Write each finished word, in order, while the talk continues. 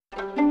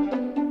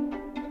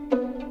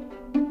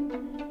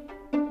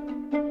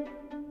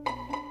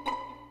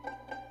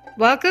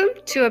Welcome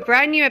to a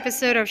brand new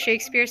episode of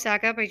Shakespeare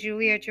Saga by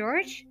Julia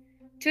George.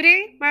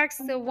 Today marks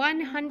the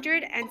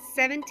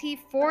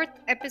 174th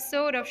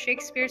episode of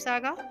Shakespeare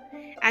Saga,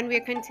 and we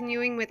are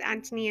continuing with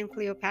Antony and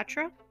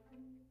Cleopatra.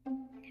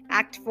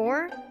 Act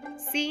 4,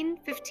 Scene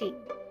 15.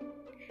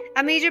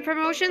 A major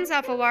promotions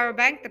of Awara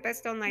Bank, the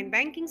best online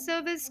banking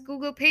service,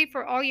 Google Pay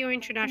for all your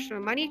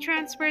international money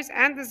transfers,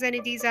 and the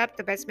Zenidis app,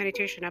 the best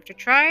meditation app to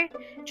try.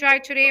 Try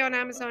today on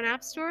Amazon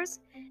App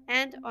Stores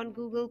and on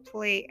Google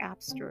Play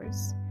App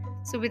Stores.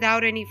 So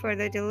without any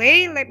further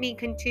delay, let me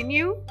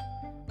continue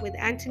with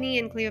Antony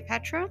and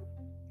Cleopatra,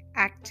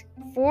 Act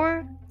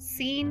 4,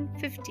 Scene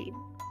 15.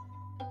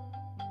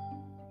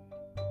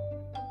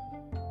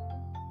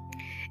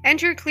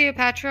 Enter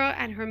Cleopatra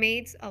and her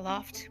maids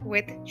aloft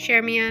with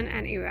Charmian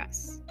and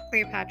Iras.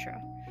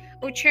 Cleopatra.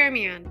 O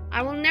Charmian,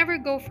 I will never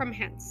go from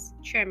hence.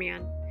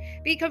 Charmian.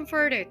 Be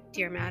comforted,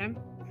 dear madam.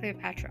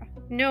 Cleopatra.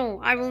 No,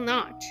 I will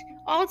not.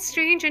 All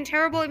strange and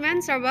terrible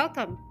events are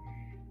welcome.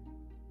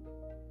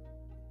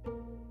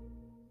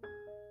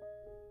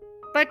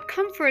 But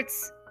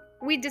comforts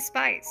we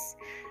despise.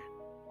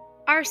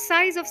 Our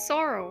sighs of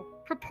sorrow,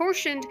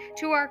 proportioned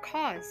to our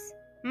cause,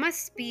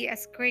 must be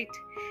as great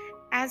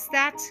as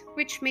that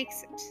which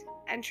makes it.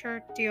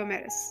 Enter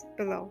Diomedes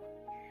below.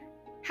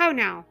 How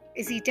now?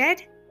 Is he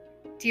dead?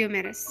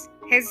 Diomedes.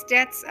 His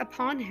death's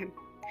upon him,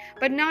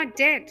 but not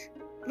dead.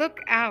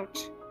 Look out,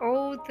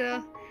 O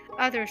the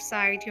other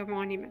side your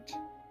monument.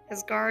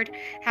 His guard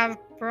have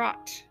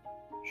brought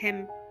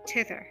him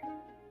thither.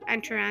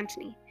 Enter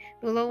Antony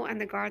below and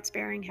the guards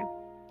bearing him.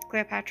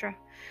 Cleopatra.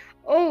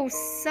 O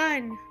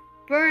sun,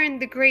 burn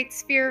the great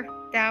sphere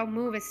thou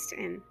movest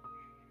in.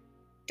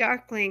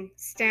 Darkling,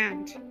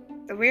 stand,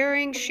 the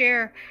wearing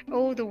share,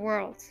 O the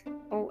world.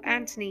 O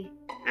Antony,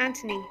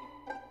 Antony,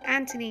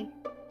 Antony,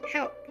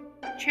 help.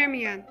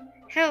 Charmian,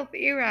 help.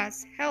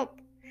 Iras, help.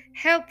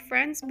 Help,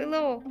 friends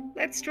below.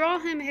 Let's draw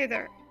him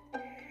hither.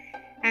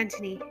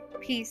 Antony,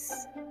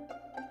 peace.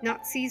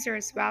 Not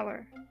Caesar's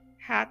valor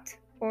hath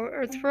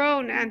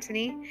o'erthrown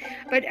Antony,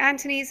 but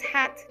Antony's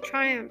hath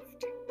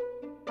triumphed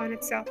on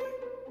itself.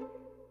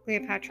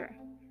 Cleopatra.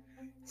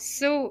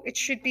 So it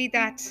should be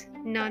that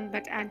none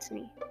but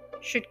Antony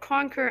should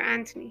conquer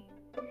Antony.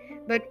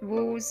 But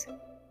woes,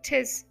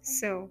 'tis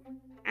so.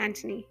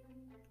 Antony,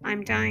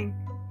 I'm dying.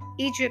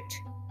 Egypt,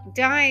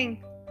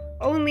 dying.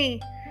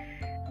 Only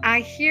I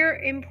hear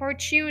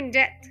importune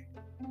death.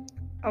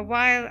 A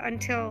while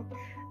until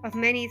of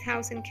many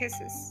thousand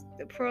kisses,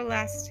 the poor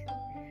last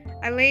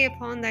I lay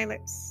upon thy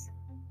lips.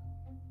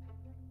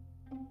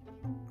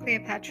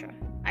 Cleopatra.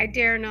 I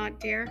dare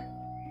not, dear.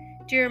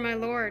 Dear my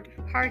lord,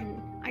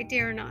 pardon, I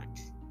dare not,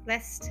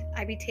 lest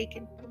I be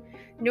taken,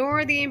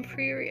 nor the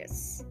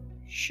imperious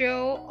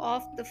show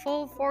of the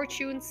full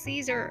fortune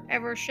Caesar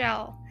ever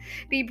shall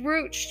be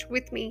broached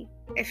with me.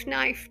 If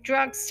knife,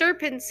 drug,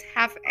 serpents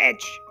have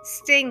edge,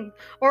 sting,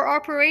 or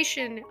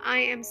operation, I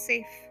am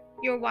safe.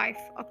 Your wife,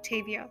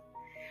 Octavia,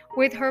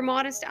 with her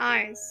modest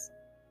eyes,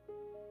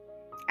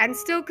 and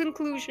still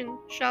conclusion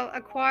shall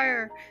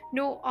acquire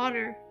no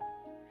honor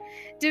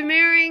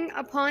demurring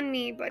upon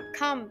me, but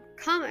come,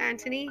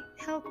 Antony,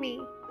 help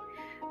me.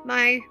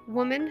 My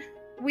woman,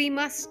 we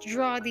must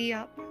draw thee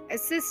up.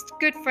 Assist,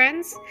 good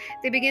friends.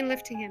 They begin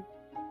lifting him.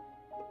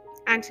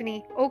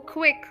 Antony, oh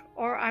quick,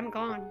 or I'm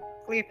gone.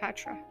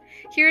 Cleopatra,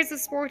 here's the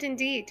sport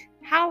indeed.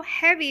 How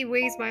heavy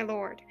weighs my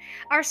lord.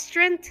 Our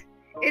strength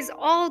is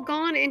all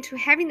gone into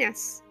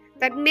heaviness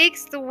that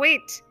makes the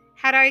weight.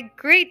 Had I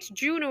great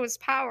Juno's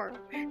power,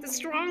 the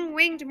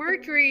strong-winged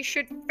Mercury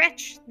should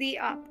fetch thee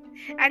up,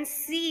 and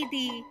see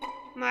thee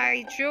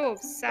my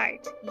Jove's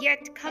sight.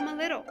 Yet come a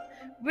little.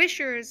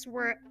 Wishers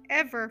were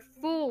ever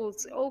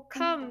fools. Oh,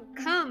 come.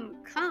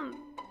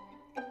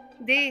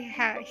 They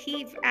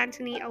heave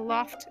Antony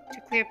aloft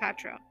to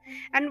Cleopatra.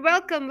 And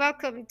welcome,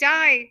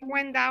 die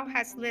when thou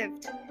hast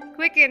lived.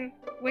 Quicken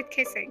with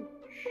kissing.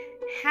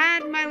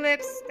 Had my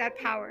lips that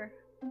power,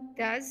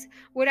 thus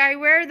would I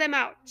wear them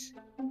out.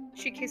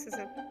 She kisses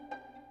him.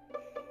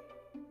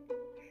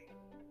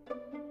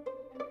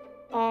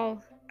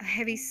 All a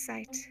heavy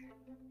sight.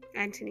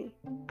 Antony,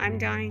 I'm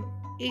dying.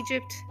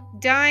 Egypt,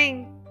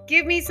 dying.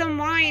 Give me some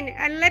wine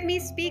and let me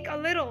speak a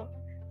little.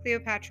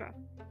 Cleopatra,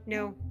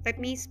 no, let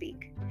me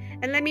speak,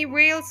 and let me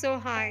rail so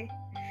high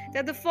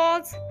that the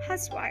false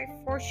huswife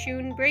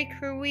fortune break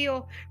her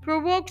wheel,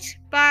 provoked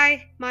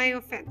by my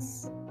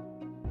offense.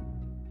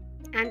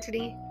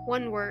 Antony,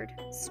 one word,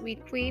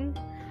 sweet queen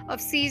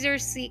of Caesar,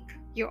 seek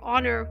your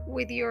honor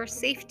with your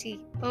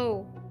safety.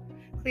 Oh,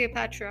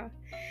 Cleopatra,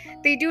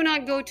 they do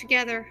not go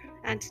together.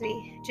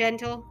 Antony,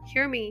 gentle,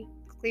 hear me.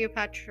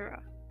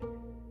 Cleopatra.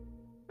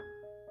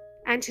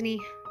 Antony,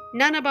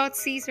 none about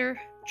Caesar,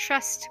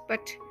 trust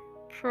but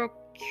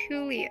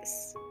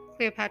Proculius.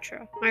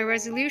 Cleopatra, my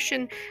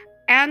resolution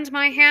and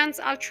my hands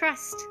I'll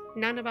trust,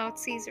 none about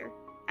Caesar.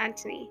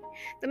 Antony,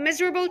 the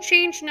miserable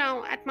change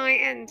now at my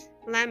end,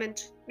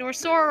 lament nor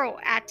sorrow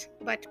at,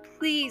 but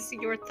please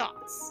your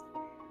thoughts.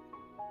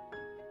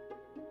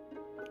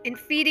 in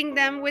feeding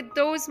them with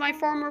those my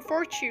former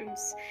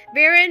fortunes,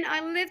 wherein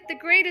I lived the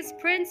greatest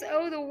prince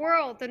o' the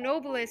world, the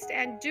noblest,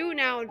 and do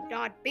now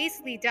not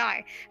basely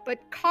die, but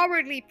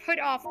cowardly put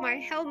off my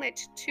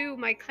helmet to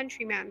my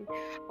countrymen,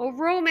 a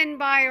Roman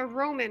by a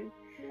Roman,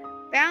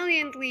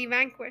 valiantly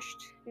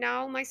vanquished.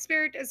 Now my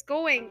spirit is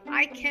going,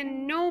 I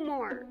can no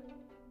more.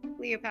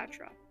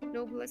 Cleopatra,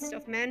 noblest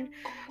of men,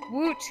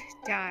 would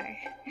die.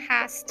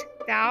 Hast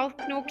thou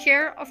no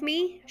care of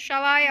me?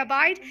 Shall I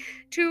abide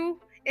too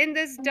in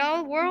this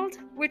dull world,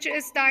 which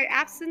is thy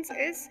absence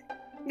is?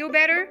 No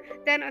better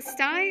than a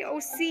sty? O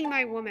see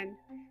my woman,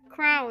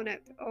 crown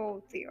it,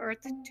 oh, the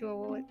earth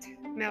to it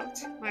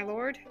melt, my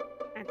lord.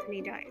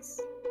 Antony dies.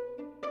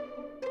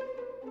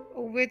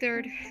 O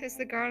withered is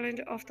the garland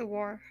of the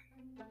war.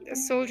 The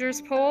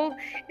soldier's pole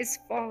is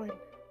fallen.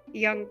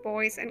 Young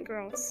boys and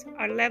girls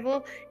are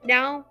level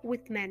now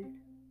with men.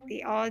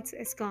 The odds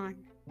is gone,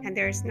 and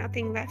there is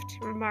nothing left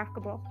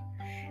remarkable.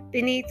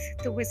 Beneath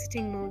the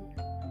visiting moon,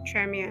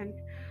 Charmian,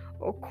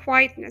 O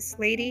quietness,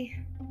 lady.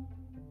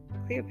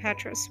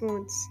 Cleopatra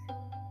swoons.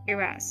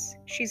 Alas,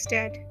 she's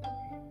dead.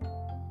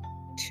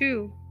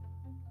 Too,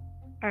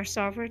 our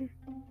sovereign.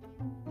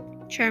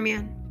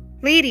 Charmian,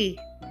 lady.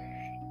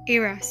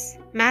 Eras,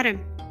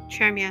 madam.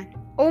 Charmian,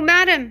 oh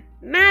madam,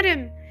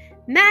 madam,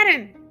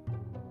 madam.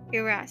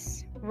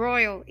 Eras,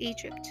 royal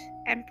Egypt,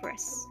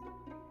 empress.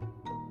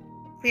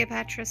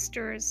 Cleopatra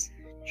stirs.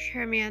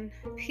 Charmian,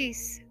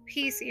 peace,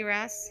 peace,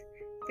 Eras.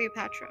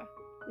 Cleopatra,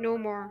 no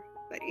more,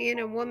 but e'en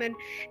a woman,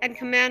 and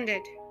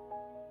commanded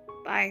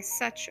by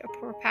such a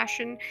poor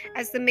passion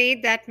as the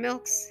maid that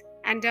milks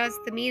and does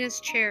the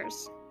meanest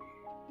chairs.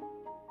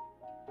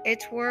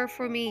 It were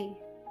for me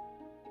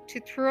to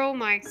throw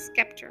my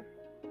sceptre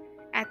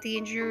at the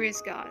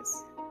injurious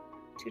gods,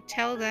 to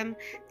tell them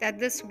that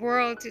this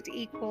world did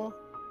equal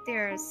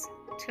theirs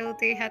till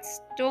they had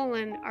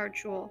stolen our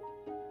jewel.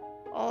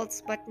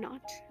 All's but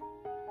not.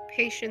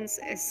 Patience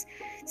is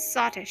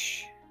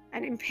sottish,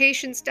 and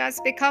impatience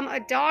does become a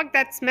dog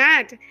that's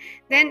mad.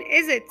 Then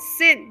is it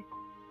sin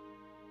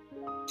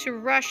to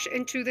rush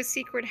into the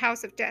secret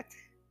house of death,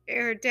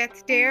 ere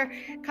death dare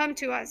come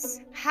to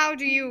us. How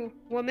do you,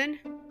 woman?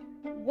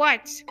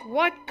 What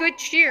good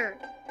cheer?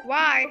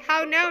 Why,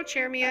 how now,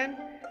 Charmian?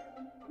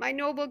 My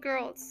noble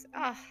girls,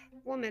 ah,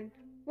 woman,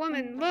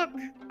 woman, look,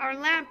 our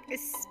lamp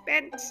is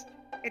spent,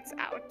 it's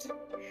out.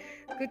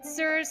 Good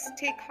sirs,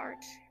 take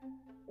heart,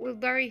 we'll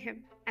bury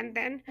him, and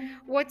then,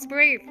 what's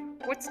brave,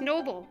 what's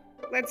noble,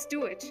 let's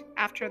do it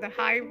after the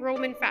high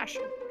Roman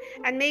fashion,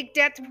 and make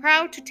death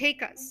proud to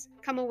take us.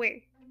 Come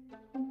away.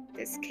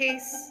 This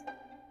case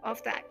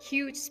of that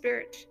huge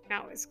spirit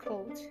now is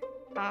cold.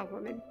 Ah,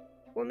 woman,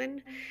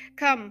 woman,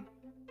 come,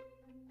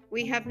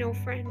 we have no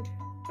friend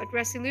but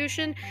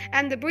resolution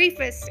and the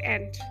briefest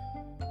end.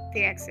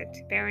 They exit,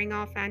 bearing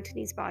off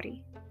Antony's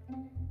body.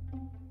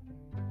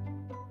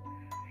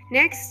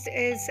 Next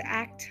is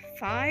Act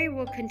 5.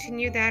 We'll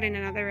continue that in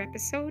another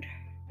episode.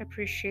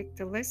 Appreciate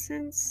the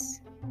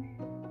listens.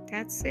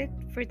 That's it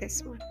for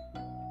this one.